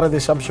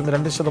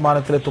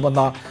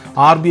 16.2%-ലെത്തുമെന്ന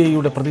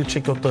RBIയുടെ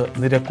പ്രതീക്ഷയ്ക്കൊത്ത്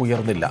നിരക്ക്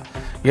ഉയർന്നില്ല.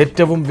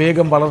 ഏറ്റവും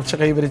വേഗം വളർച്ച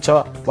കൈവരിച്ച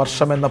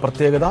വർഷമെന്ന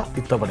പ്രത്യേകത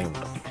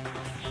ഇത്തവണയുണ്ട്.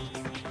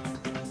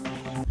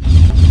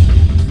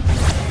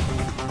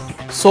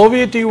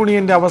 സോവിയറ്റ്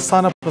യൂണിയന്റെ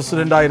അവസാന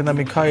പ്രസിഡന്റായിരുന്ന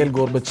മിഖായേൽ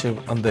ഗോർബച്ചേവ്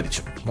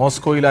അന്തരിച്ചു.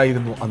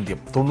 മോസ്കോയിലായിരുന്നു അന്ത്യം.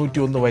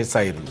 91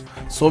 വയസ്സായിരുന്നു.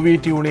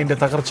 സോവിയറ്റ് യൂണിയന്റെ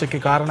തകർച്ചയ്ക്ക്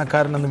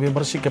കാരണക്കാരനെന്ന്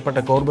വിമർശിക്കപ്പെട്ട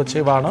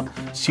ഗോർബച്ചേവാണ്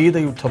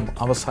ശീതയുദ്ധം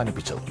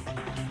അവസാനിപ്പിച്ചത്.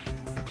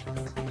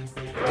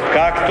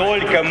 Как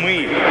только мы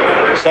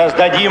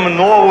создадим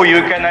новую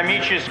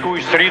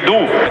экономическую среду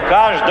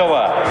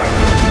каждого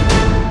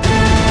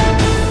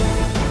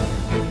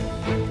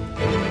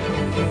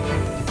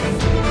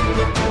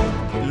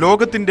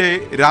ലോകത്തിന്റെ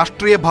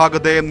രാഷ്ട്രീയ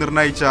ഭാഗതയെ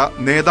നിർണയിച്ച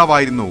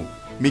നേതാവായിരുന്നു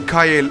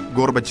മിഖായേൽ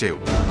ഗോർബച്ചേവ്.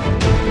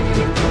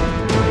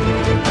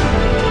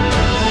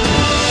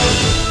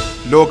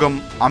 ലോകം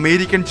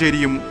അമേരിക്കൻ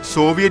ചേരിയും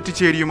സോവിയറ്റ്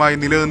ചേരിയുമായി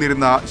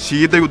നിലനിന്നിരുന്ന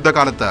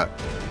ശീതയുദ്ധകാലത്ത്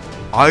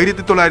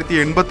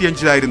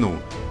 1985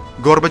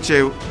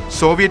 ഗോർബച്ചേവ്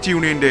സോവിയറ്റ്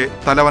യൂണിയന്റെ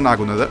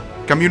തലവനാകുന്നത്.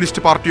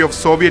 കമ്മ്യൂണിസ്റ്റ് പാർട്ടി ഓഫ്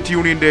സോവിയറ്റ്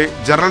യൂണിയന്റെ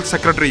ജനറൽ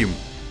സെക്രട്ടറിയും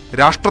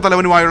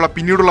രാഷ്ട്രതലവനുമായുള്ള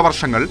പിന്നീടുള്ള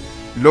വർഷങ്ങൾ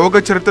ലോക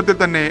ചരിത്രത്തിൽ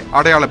തന്നെ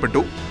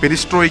അടയാളപ്പെട്ടു.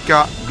 പെരിസ്ട്രോയിക്ക,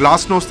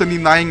 ഗ്ലാസ്നോസ്റ്റ് എന്നീ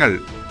നയങ്ങൾ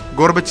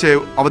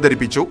ഗോർബച്ചേവ്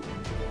അവതരിപ്പിച്ചു.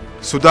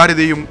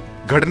 സുതാര്യതയും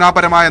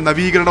ഘടനാപരമായ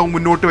നവീകരണവും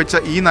മുന്നോട്ട് വെച്ച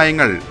ഈ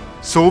നയങ്ങൾ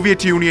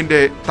സോവിയറ്റ്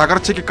യൂണിയന്റെ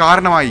തകർച്ചയ്ക്ക്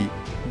കാരണമായി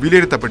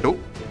വിലയിരുത്തപ്പെട്ടു.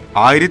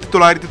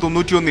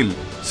 1991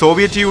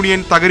 സോവിയറ്റ് യൂണിയൻ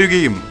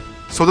തകരുകയും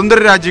സ്വതന്ത്ര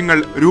രാജ്യങ്ങൾ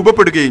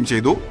രൂപപ്പെടുകയും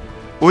ചെയ്തു.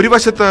 ഒരു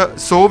വശത്ത്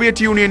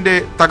സോവിയറ്റ് യൂണിയന്റെ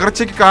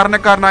തകർച്ചയ്ക്ക്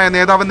കാരണക്കാരനായ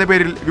നേതാവെന്ന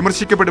പേരിൽ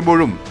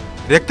വിമർശിക്കപ്പെടുമ്പോഴും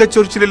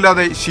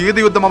രക്തച്ചൊരിച്ചിലില്ലാതെ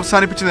ശീതയുദ്ധം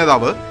അവസാനിപ്പിച്ച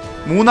നേതാവ്,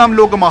 മൂന്നാം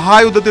ലോക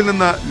മഹായുദ്ധത്തിൽ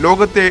നിന്ന്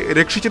ലോകത്തെ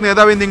രക്ഷിച്ച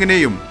നേതാവ്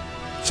എന്നിങ്ങനെയും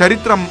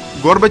ചരിത്രം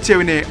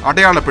ഗോർബച്ചേവിനെ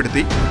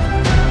അടയാളപ്പെടുത്തി.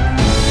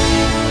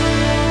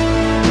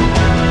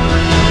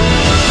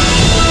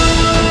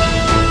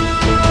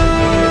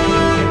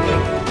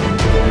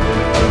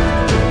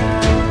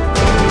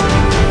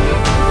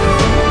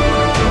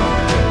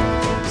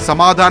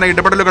 സമാധാന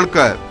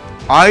ഇടപെടലുകൾക്ക്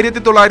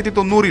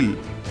 1990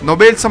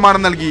 നൊബേൽ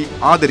സമ്മാനം നൽകി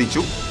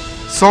ആദരിച്ചു.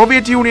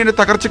 സോവിയറ്റ് യൂണിയന്റെ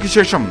തകർച്ചയ്ക്ക്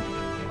ശേഷം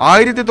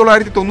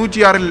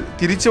 1996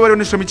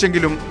 തിരിച്ചുവരവിന്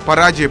ശ്രമിച്ചെങ്കിലും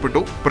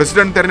പരാജയപ്പെട്ടു.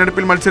 പ്രസിഡന്റ്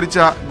തെരഞ്ഞെടുപ്പിൽ മത്സരിച്ച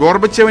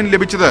ഗോർബച്ചേവിന്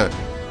ലഭിച്ചത്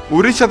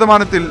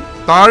 1%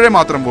 താഴെ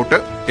മാത്രം വോട്ട്.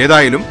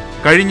 ഏതായാലും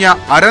കഴിഞ്ഞ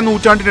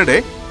അരനൂറ്റാണ്ടിനിടെ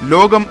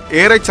ലോകം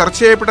ഏറെ ചർച്ച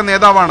ചെയ്യപ്പെട്ട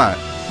നേതാവാണ്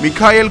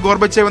മിഖായേൽ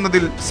ഗോർബച്ചേവ്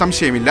എന്നതിൽ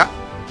സംശയമില്ല.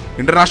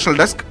 International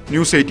desk,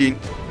 news 18.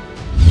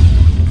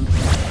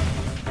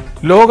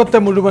 ലോകത്തെ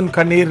മുഴുവൻ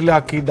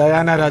കണ്ണീരിലാക്കി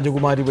ഡയാന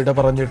രാജകുമാരി വിട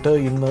പറഞ്ഞിട്ട്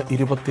ഇന്ന്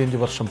 25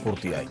 വർഷം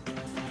പൂർത്തിയായി.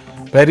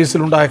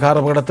 പാരീസിലുണ്ടായ കാർ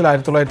അപകടത്തിൽ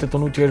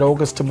 1997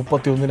 ഓഗസ്റ്റ്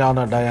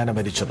 31 ഡയാന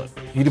മരിച്ചത്.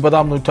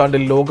 20-ാം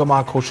നൂറ്റാണ്ടിൽ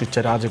ലോകമാഘോഷിച്ച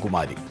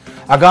രാജകുമാരി.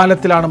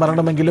 അകാലത്തിലാണ്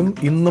മരണമെങ്കിലും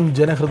ഇന്നും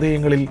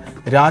ജനഹൃദയങ്ങളിൽ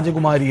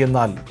രാജകുമാരി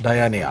എന്നാൽ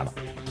ഡയാനയാണ്.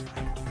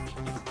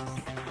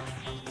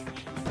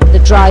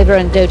 The driver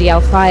and Dodi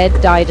Al-Fayed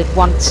died at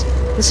once.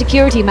 The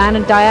security man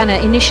and Diana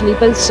initially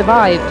both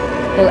survived,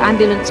 though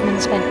ambulancemen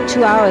spent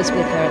 2 hours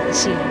with her at the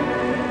scene.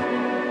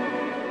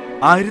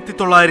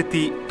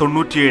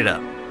 1997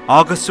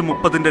 August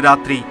 30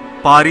 രാത്രി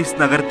പാരീസ്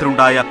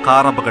നഗരത്തിലുണ്ടായ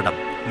കാർ അപകടം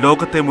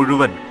ലോകത്തെ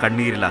മുഴുവൻ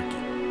കണ്ണീരിലാക്കി.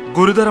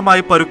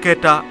 ഗുരുതരമായി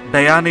പരുക്കേറ്റ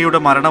ഡയാനയുടെ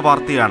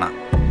മരണവാർത്തയാണ്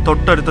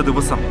തൊട്ടടുത്ത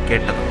ദിവസം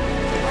കേട്ടത്.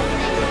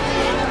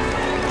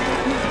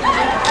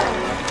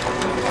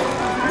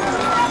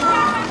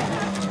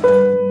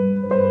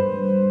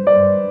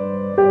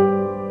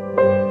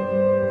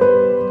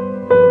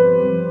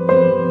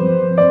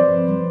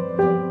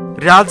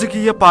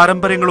 രാജകീയ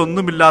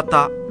പാരമ്പര്യങ്ങളൊന്നുമില്ലാത്ത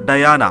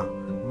ഡയാന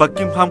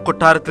ബക്കിംഗ്ഹാം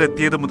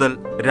കൊട്ടാരത്തിലെത്തിയത് മുതൽ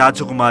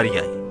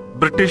രാജകുമാരിയായി.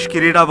 ബ്രിട്ടീഷ്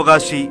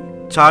കിരീടാവകാശി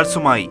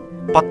ചാൾസുമായി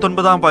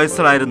 19-ാം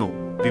വയസ്സിലായിരുന്നു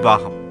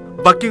വിവാഹം.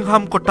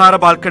 ബക്കിംഗ്ഹാം കൊട്ടാര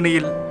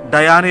ബാൽക്കണിയിൽ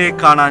ഡയാനയെ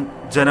കാണാൻ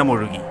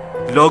ജനമൊഴുകി.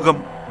 ലോകം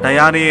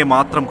ഡയാനയെ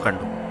മാത്രം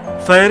കണ്ടു.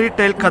 ഫെയറി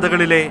ടെയിൽ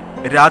കഥകളിലെ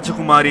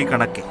രാജകുമാരി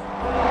കണക്കെ.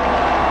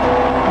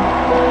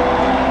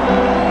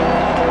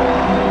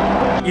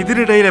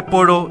 ഇതിനിടയിൽ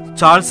എപ്പോഴോ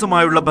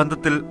ചാൾസുമായുള്ള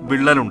ബന്ധത്തിൽ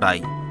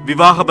വിള്ളലുണ്ടായി.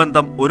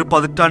 വിവാഹബന്ധം 1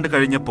 പതിറ്റാണ്ട്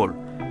കഴിഞ്ഞപ്പോൾ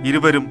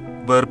ഇരുവരും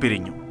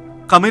വേർപിരിഞ്ഞു.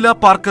 കമില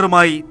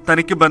പാർക്കറുമായി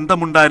തനിക്ക്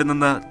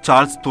ബന്ധമുണ്ടായിരുന്നെന്ന്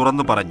ചാൾസ്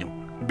തുറന്നു പറഞ്ഞു.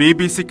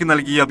 BBC-ക്ക്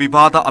നൽകിയ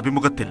വിവാദ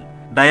അഭിമുഖത്തിൽ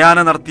ഡയാന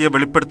നടത്തിയ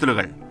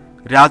വെളിപ്പെടുത്തലുകൾ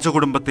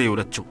രാജകുടുംബത്തെ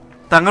ഉലച്ചു.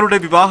 തങ്ങളുടെ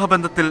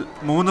വിവാഹബന്ധത്തിൽ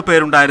 3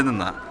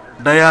 പേരുണ്ടായിരുന്നെന്ന്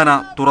ഡയാന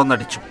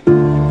തുറന്നടിച്ചു.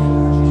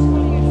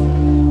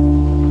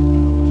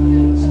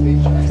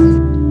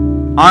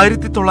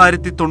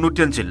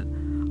 1995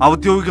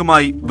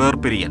 ഔദ്യോഗികമായി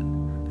വേർപിരിയൽ.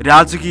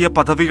 രാജകീയ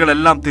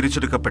പദവികളെല്ലാം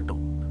തിരിച്ചെടുക്കപ്പെട്ടു.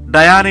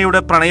 ഡയാനയുടെ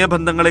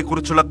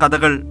പ്രണയബന്ധങ്ങളെക്കുറിച്ചുള്ള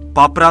കഥകൾ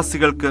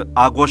പാപ്പരാസികൾക്ക്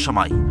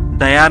ആഘോഷമായി.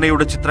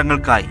 ഡയാനയുടെ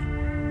ചിത്രങ്ങൾക്കായി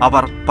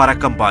അവർ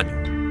പരക്കം പാഞ്ഞു.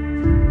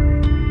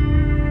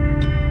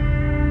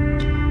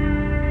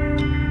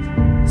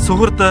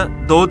 സുഹൃത്ത്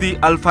ദോദി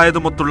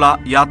അൽഫായതുമൊത്തുള്ള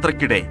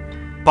യാത്രക്കിടെ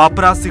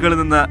പാപ്പരാസികളിൽ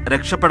നിന്ന്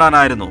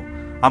രക്ഷപ്പെടാനായിരുന്നു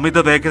അമിത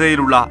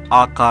വേഗതയിലുള്ള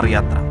ആ കാർ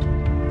യാത്ര.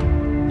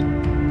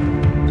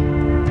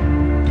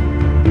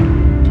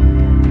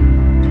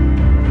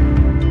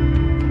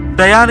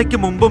 ഡയാനയ്ക്ക്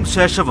മുമ്പും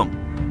ശേഷവും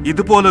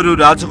ഇതുപോലൊരു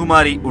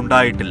രാജകുമാരി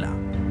ഉണ്ടായിട്ടില്ല.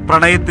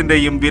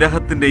 പ്രണയത്തിന്റെയും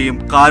വിരഹത്തിന്റെയും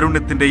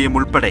കാരുണ്യത്തിന്റെയും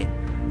ഉൾപ്പെടെ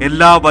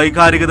എല്ലാ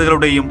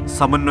വൈകാരികതകളുടെയും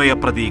സമന്വയ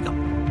പ്രതീകം.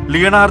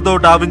 ലിയനാർഡോ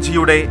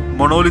ഡാവിഞ്ചിയുടെ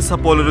മൊണോലിസ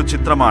പോലൊരു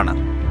ചിത്രമാണ്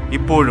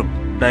ഇപ്പോഴും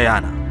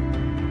Diana.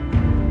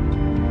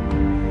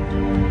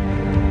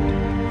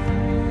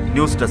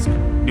 News desk,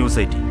 news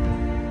 18.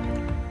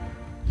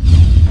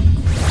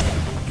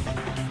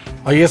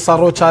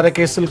 ISRO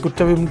ചാരക്കേസിൽ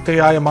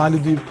കുറ്റവിമുക്തയായ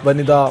മാലദ്വീപ്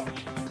വനിത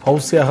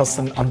ഫൗസിയ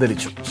ഹസൻ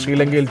അന്തരിച്ചു.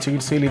 ശ്രീലങ്കയിൽ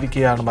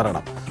ചികിത്സയിലിരിക്കെയാണ്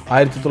മരണം.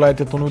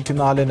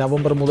 1994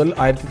 നവംബർ മുതൽ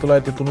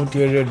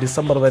 1997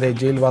 ഡിസംബർ വരെ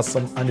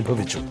ജയിൽവാസം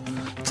അനുഭവിച്ചു.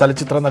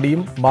 ചലച്ചിത്ര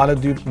നടിയും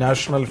മാലദ്വീപ്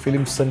നാഷണൽ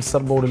ഫിലിം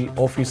സെൻസർ ബോർഡിൽ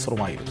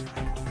ഓഫീസറുമായിരുന്നു.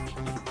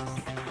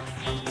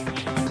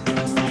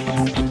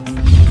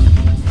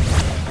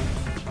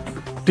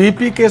 TP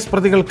കേസ്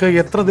പ്രതികൾക്ക്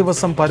എത്ര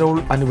ദിവസം പരോൾ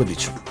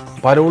അനുവദിച്ചു?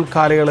 പരോൾ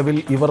കാലയളവിൽ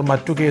ഇവർ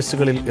മറ്റു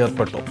കേസുകളിൽ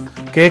ഏർപ്പെട്ടു.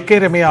 KK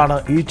രമയാണ്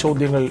ഈ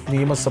ചോദ്യങ്ങൾ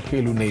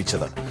നിയമസഭയിൽ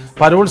ഉന്നയിച്ചത്.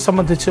 പരോൾ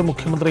സംബന്ധിച്ച്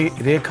മുഖ്യമന്ത്രി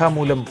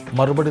രേഖാമൂലം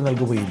മറുപടി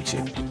നൽകുകയും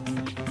ചെയ്തു.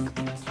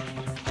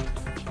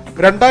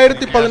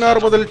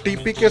 2016 മുതൽ ടി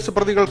പി കേസ്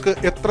പ്രതികൾക്ക്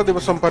എത്ര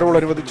ദിവസം പരോൾ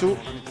അനുവദിച്ചു?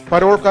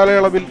 പരോൾ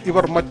കാലയളവിൽ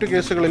ഇവർ മറ്റു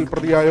കേസുകളിൽ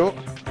പ്രതിയായോ?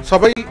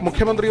 സഭയിൽ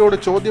മുഖ്യമന്ത്രിയോട്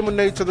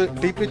ചോദ്യമുന്നയിച്ചത്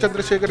ടി പി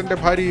ചന്ദ്രശേഖരന്റെ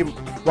ഭാര്യയും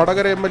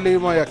വടകര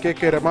MLA-യുമായ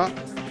കെ രമ.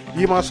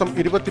 ഈ മാസം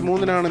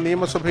 23-നാണ്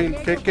നിയമസഭയിൽ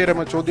കെ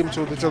രമ ചോദ്യം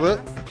ചോദിച്ചത്.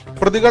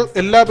 പ്രതികൾ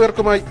എല്ലാ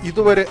പേർക്കുമായി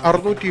ഇതുവരെ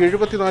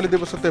 674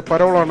 ദിവസത്തെ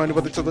പരോളാണ്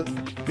അനുവദിച്ചത്.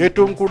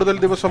 ഏറ്റവും കൂടുതൽ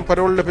ദിവസം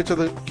പരോൾ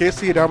ലഭിച്ചത്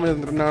KC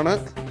രാമചന്ദ്രനാണ്,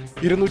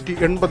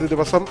 280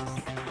 ദിവസം.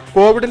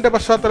 കോവിഡിന്റെ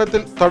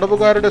പശ്ചാത്തലത്തിൽ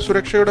തടവുകാരുടെ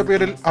സുരക്ഷയുടെ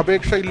പേരിൽ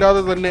അപേക്ഷ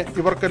ഇല്ലാതെ തന്നെ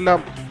ഇവർക്കെല്ലാം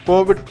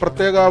കോവിഡ്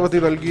പ്രത്യേകാവധി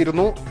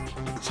നൽകിയിരുന്നു.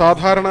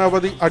 സാധാരണ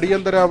അവധി,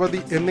 അടിയന്തരാവധി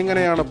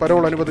എന്നിങ്ങനെയാണ്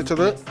പരോൾ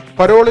അനുവദിച്ചത്.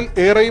 പരോളിൽ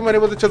ഏറെയും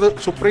അനുവദിച്ചത്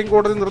സുപ്രീം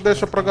കോടതി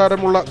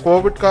നിർദ്ദേശപ്രകാരമുള്ള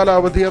കോവിഡ്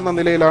കാലാവധി എന്ന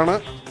നിലയിലാണ്.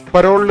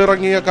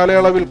 പരോളിലിറങ്ങിയ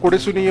കാലയളവിൽ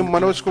കൊടിസുനിയും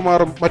മനോജ്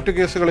കുമാറും മറ്റു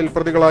കേസുകളിൽ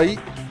പ്രതികളായി.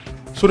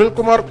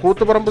 സുനിൽകുമാർ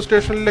കൂത്തുപറമ്പ്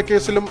സ്റ്റേഷനിലെ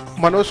കേസിലും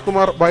മനോജ്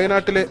കുമാർ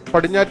വയനാട്ടിലെ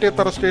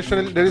പടിഞ്ഞാറ്റേത്തറ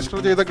സ്റ്റേഷനിൽ രജിസ്റ്റർ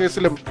ചെയ്ത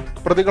കേസിലും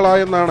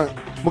പ്രതികളായെന്നാണ്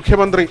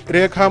മുഖ്യമന്ത്രി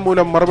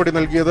രേഖാമൂലം മറുപടി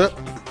നൽകിയത്.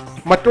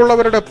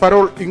 മറ്റുള്ളവരുടെ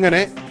പരോൾ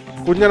ഇങ്ങനെ: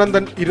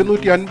 കുഞ്ഞനന്ദൻ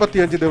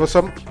 255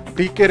 ദിവസം,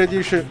 TK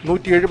രജീഷ്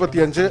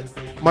 175,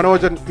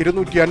 മനോജൻ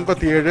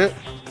 257,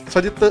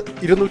 സജിത്ത്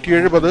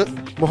 270,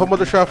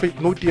 മുഹമ്മദ് ഷാഫി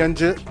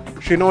 105,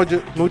 ഷിനോജ്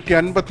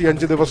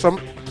 155 ദിവസം,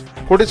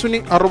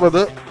 കൊടിസുനി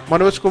 60,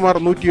 മനോജ് കുമാർ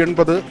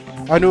 180,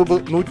 അനൂപ്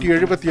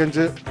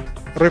 175,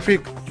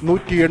 റഫീഖ്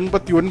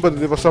 189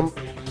 ദിവസം.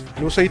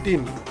 News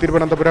 18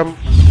 Thiruvananthapuram.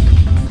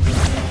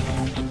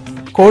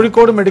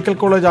 Kozhikode medical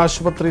college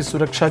ആശുപത്രി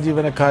സുരക്ഷാ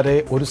ജീവനക്കാരെ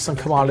ഒരു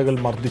സംഘം ആളുകൾ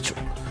മർദ്ദിച്ചു.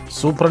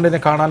 സൂപ്രണ്ടിനെ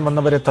കാണാൻ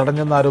വന്നവരെ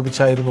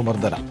തടഞ്ഞെന്നാരോപിച്ചായിരുന്നു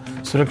മർദ്ദനം.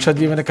 സുരക്ഷാ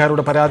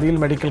ജീവനക്കാരുടെ പരാതിയിൽ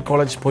മെഡിക്കൽ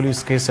കോളേജ്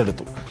പോലീസ്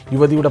കേസെടുത്തു.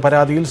 യുവതിയുടെ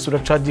പരാതിയിൽ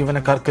സുരക്ഷാ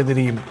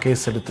ജീവനക്കാർക്കെതിരെയും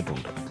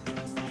കേസെടുത്തിട്ടുണ്ട്.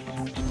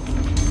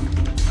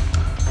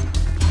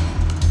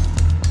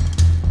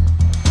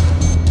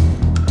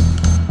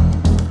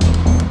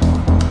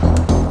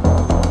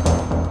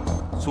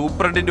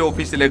 സൂപ്രണ്ടിന്റെ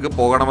ഓഫീസിലേക്ക്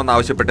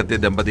പോകണമെന്നാവശ്യപ്പെട്ടെത്തിയ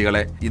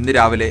ദമ്പതികളെ ഇന്ന്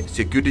രാവിലെ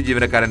സെക്യൂരിറ്റി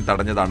ജീവനക്കാരൻ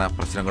തടഞ്ഞതാണ്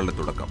പ്രശ്നങ്ങളുടെ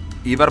തുടക്കം.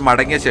 ഇവർ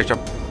മടങ്ങിയ ശേഷം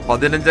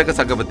 15-അംഗ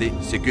സംഘമെത്തി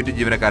സെക്യൂരിറ്റി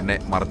ജീവനക്കാരനെ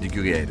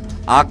മർദ്ദിക്കുകയായിരുന്നു.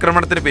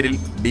 ആക്രമണത്തിന് പിന്നിൽ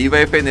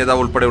ഡിവൈഎഫ്ഐ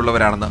നേതാവ്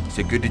ഉൾപ്പെടെയുള്ളവരാണെന്ന്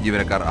സെക്യൂരിറ്റി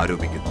ജീവനക്കാർ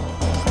ആരോപിക്കുന്നു.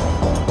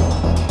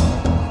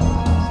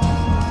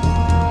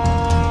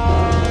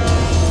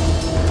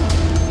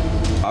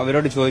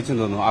 അവരോട് ചോദിച്ചു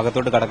തോന്നുന്നു,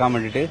 അകത്തോട്ട് കടക്കാൻ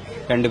വേണ്ടിയിട്ട്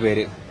 2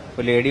 പേര്,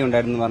 ഒരു ലേഡി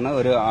ഉണ്ടായിരുന്നു പറഞ്ഞ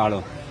ഒരു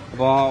ആളും.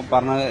 അപ്പോൾ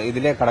പറഞ്ഞ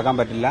ഇതിലെ കടക്കാൻ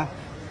പറ്റില്ല,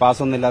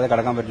 പാസ്സൊന്നും ഇല്ലാതെ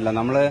കടക്കാൻ പറ്റില്ല.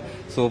 നമ്മൾ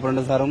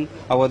സൂപ്രണ്ട് സാറും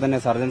അതുപോലെ തന്നെ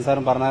സർജൻ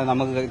സാറും പറഞ്ഞാൽ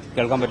നമുക്ക്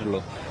കേൾക്കാൻ പറ്റുള്ളൂ.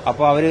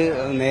 അപ്പോൾ അവർ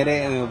നേരെ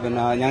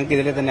ഞങ്ങൾക്ക്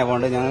ഇതിലെ തന്നെ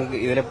പോകേണ്ടത്, ഞങ്ങൾക്ക്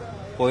ഇതിലെ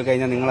പോയി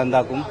കഴിഞ്ഞാൽ നിങ്ങൾ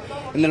എന്താക്കും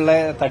എന്നുള്ള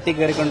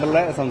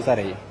തട്ടിക്കയറിക്കൊണ്ടുള്ള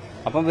സംസാരമായി.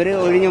 അപ്പം ഇവർ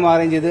ഒഴിഞ്ഞു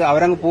മാറുകയും ചെയ്ത്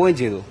അവരങ്ങ് പോവുകയും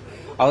ചെയ്തു.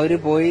 അവർ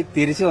പോയി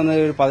തിരിച്ചു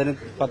വന്നത് ഒരു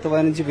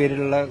 10-15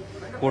 പേരിലുള്ള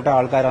കൂട്ടം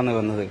ആൾക്കാരാണ്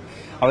വന്നത്.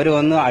 അവർ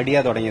വന്ന്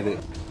അടിയാ തുടങ്ങിയത്.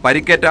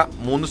 പരിക്കേറ്റ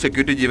 3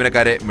 സെക്യൂരിറ്റി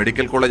ജീവനക്കാരെ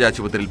മെഡിക്കൽ കോളേജ്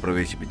ആശുപത്രിയിൽ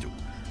പ്രവേശിപ്പിച്ചു.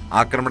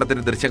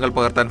 ആക്രമണത്തിന് ദൃശ്യങ്ങൾ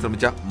പകർത്താൻ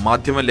ശ്രമിച്ച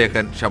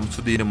മാധ്യമലേഖൻ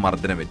ഷംസുദ്ദീനും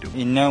മർദ്ദനമേറ്റു.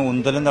 ഇന്നെ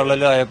ഉന്തലും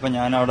തള്ളലും ആയപ്പോൾ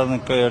ഞാൻ അവിടെ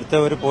എടുത്ത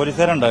ഒരു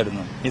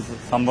പോലീസുകാരുണ്ടായിരുന്നു ഈ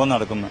സംഭവം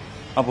നടക്കുന്നത്.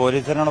 ആ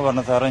പോലീസുകാരോട്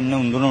പറഞ്ഞ സാറേ ഇന്നെ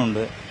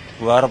ഉന്തണമുണ്ട്,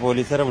 വേറെ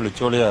പോലീസുകാരെ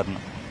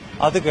വിളിച്ചോളിയായിരുന്നു.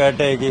 അത്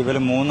കേട്ടേക്ക്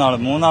ഇവര്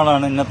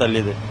മൂന്നാളാണ് എന്നെ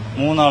തല്ലിയത്.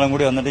 3 ആളും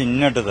കൂടി വന്നിട്ട്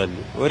ഇന്നിട്ട്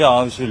തല്ലി, ഒരു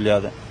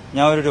ആവശ്യമില്ലാതെ.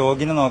 ഞാൻ ഒരു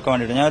രോഗിനെ നോക്കാൻ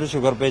വേണ്ടിയിട്ട്, ഞാനൊരു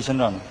ഷുഗർ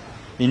പേഷ്യന്റാണ്.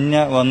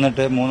 ഇന്നെ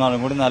വന്നിട്ട് 3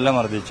 ആളും കൂടി നല്ല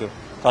മർദ്ദിച്ചു.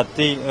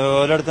 കത്തി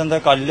ഓരോടത്ത് എന്താ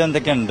കല്ല്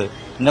എന്തൊക്കെ ഉണ്ട്,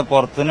 എന്നെ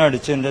പുറത്തുനിന്ന്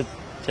അടിച്ച് എന്റെ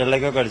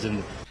ചെള്ളക്കൊക്കെ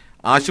അടിച്ചിട്ടുണ്ട്.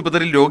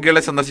 ആശുപത്രിയിൽ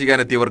രോഗികളെ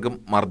സന്ദർശിക്കാനെത്തിയവർക്കും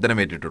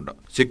മർദ്ദനമേറ്റിട്ടുണ്ട്.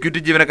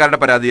 സെക്യൂരിറ്റി ജീവനക്കാരുടെ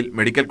പരാതിയിൽ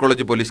മെഡിക്കൽ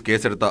കോളേജ് പോലീസ്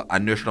കേസെടുത്ത്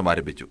അന്വേഷണം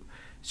ആരംഭിച്ചു.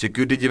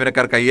 സെക്യൂരിറ്റി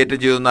ജീവനക്കാർ കയ്യേറ്റം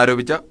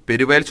ചെയ്തെന്നാരോപിച്ച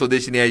പെരുവയൽ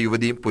സ്വദേശിനിയായ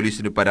യുവതിയും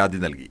പോലീസിന് പരാതി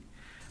നൽകി.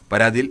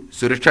 പരാതിയിൽ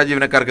സുരക്ഷാ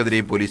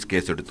ജീവനക്കാർക്കെതിരെയും പോലീസ്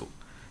കേസെടുത്തു.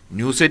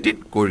 ന്യൂസ്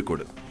 18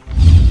 കോഴിക്കോട്.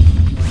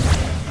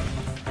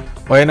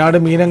 വയനാട്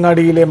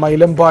മീനങ്ങാടിയിലെ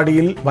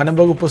മൈലമ്പാടിയിൽ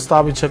വനംവകുപ്പ്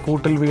സ്ഥാപിച്ച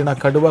കൂട്ടിൽ വീണ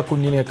കടുവ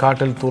കുഞ്ഞിനെ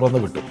കാട്ടിൽ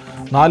തുറന്നുവിട്ടു.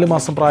 4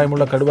 മാസം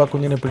പ്രായമുള്ള കടുവ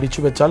കുഞ്ഞിനെ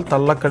പിടിച്ചുവെച്ചാൽ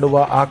തള്ളക്കടുവ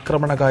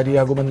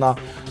ആക്രമണകാരിയാകുമെന്ന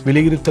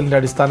വിലയിരുത്തലിന്റെ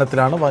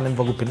അടിസ്ഥാനത്തിലാണ് വനം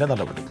വകുപ്പിന്റെ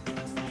നടപടി.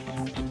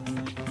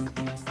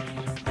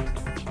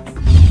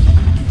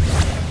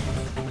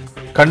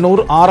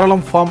 കണ്ണൂർ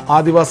ആറളം ഫാം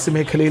ആദിവാസി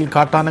മേഖലയിൽ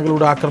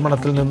കാട്ടാനകളുടെ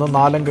ആക്രമണത്തിൽ നിന്ന്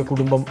 4-അംഗ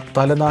കുടുംബം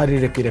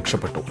തലനാരിഴയ്ക്ക്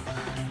രക്ഷപ്പെട്ടു.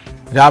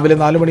 രാവിലെ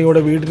 4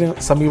 മണിയോടെ വീടിന്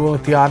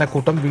സമീപമെത്തിയ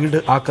ആനക്കൂട്ടം വീട്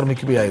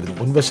ആക്രമിക്കുകയായിരുന്നു.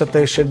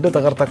 മുൻവശത്തെ ഷെഡ്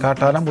തകർത്ത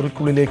കാട്ടാന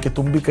മുറിക്കുള്ളിലേക്ക്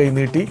തുമ്പിക്കൈ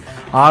നീട്ടി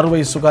 6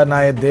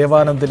 വയസ്സുകാരനായ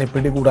ദേവാനന്ദനെ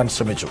പിടികൂടാൻ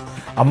ശ്രമിച്ചു.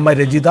 അമ്മ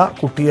രജിത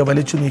കുട്ടിയെ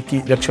വലിച്ചു നീക്കി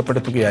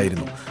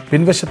രക്ഷപ്പെടുത്തുകയായിരുന്നു.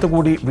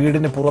 പിൻവശത്തുകൂടി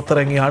വീടിന്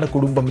പുറത്തിറങ്ങിയാണ്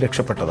കുടുംബം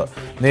രക്ഷപ്പെട്ടത്.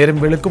 നേരം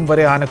വെളുക്കും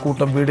വരെ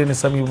ആനക്കൂട്ടം വീടിന്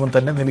സമീപം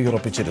തന്നെ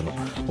നിലയുറപ്പിച്ചിരുന്നു.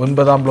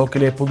 9-ാം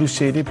ബ്ലോക്കിലെ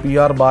പുതുശ്ശേരി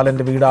PR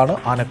ബാലന്റെ വീടാണ്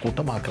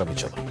ആനക്കൂട്ടം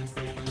ആക്രമിച്ചത്.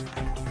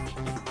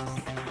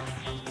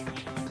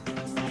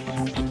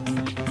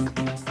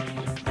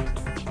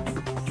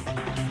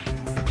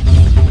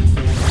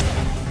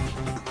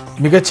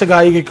 മികച്ച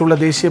ഗായികയ്ക്കുള്ള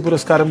ദേശീയ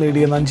പുരസ്കാരം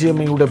നേടിയ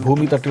നഞ്ചിയമ്മയുടെ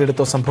ഭൂമി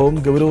തട്ടിയെടുത്ത സംഭവം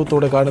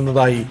ഗൗരവത്തോടെ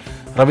കാണുന്നതായി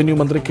റവന്യൂ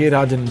മന്ത്രി കെ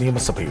രാജൻ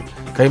നിയമസഭയിൽ.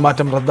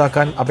 കൈമാറ്റം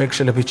റദ്ദാക്കാൻ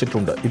അപേക്ഷ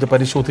ലഭിച്ചിട്ടുണ്ട്. ഇത്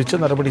പരിശോധിച്ച്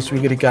നടപടി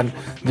സ്വീകരിക്കാൻ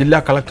ജില്ലാ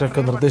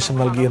കളക്ടർക്ക് നിർദ്ദേശം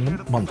നൽകിയെന്നും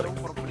മന്ത്രി.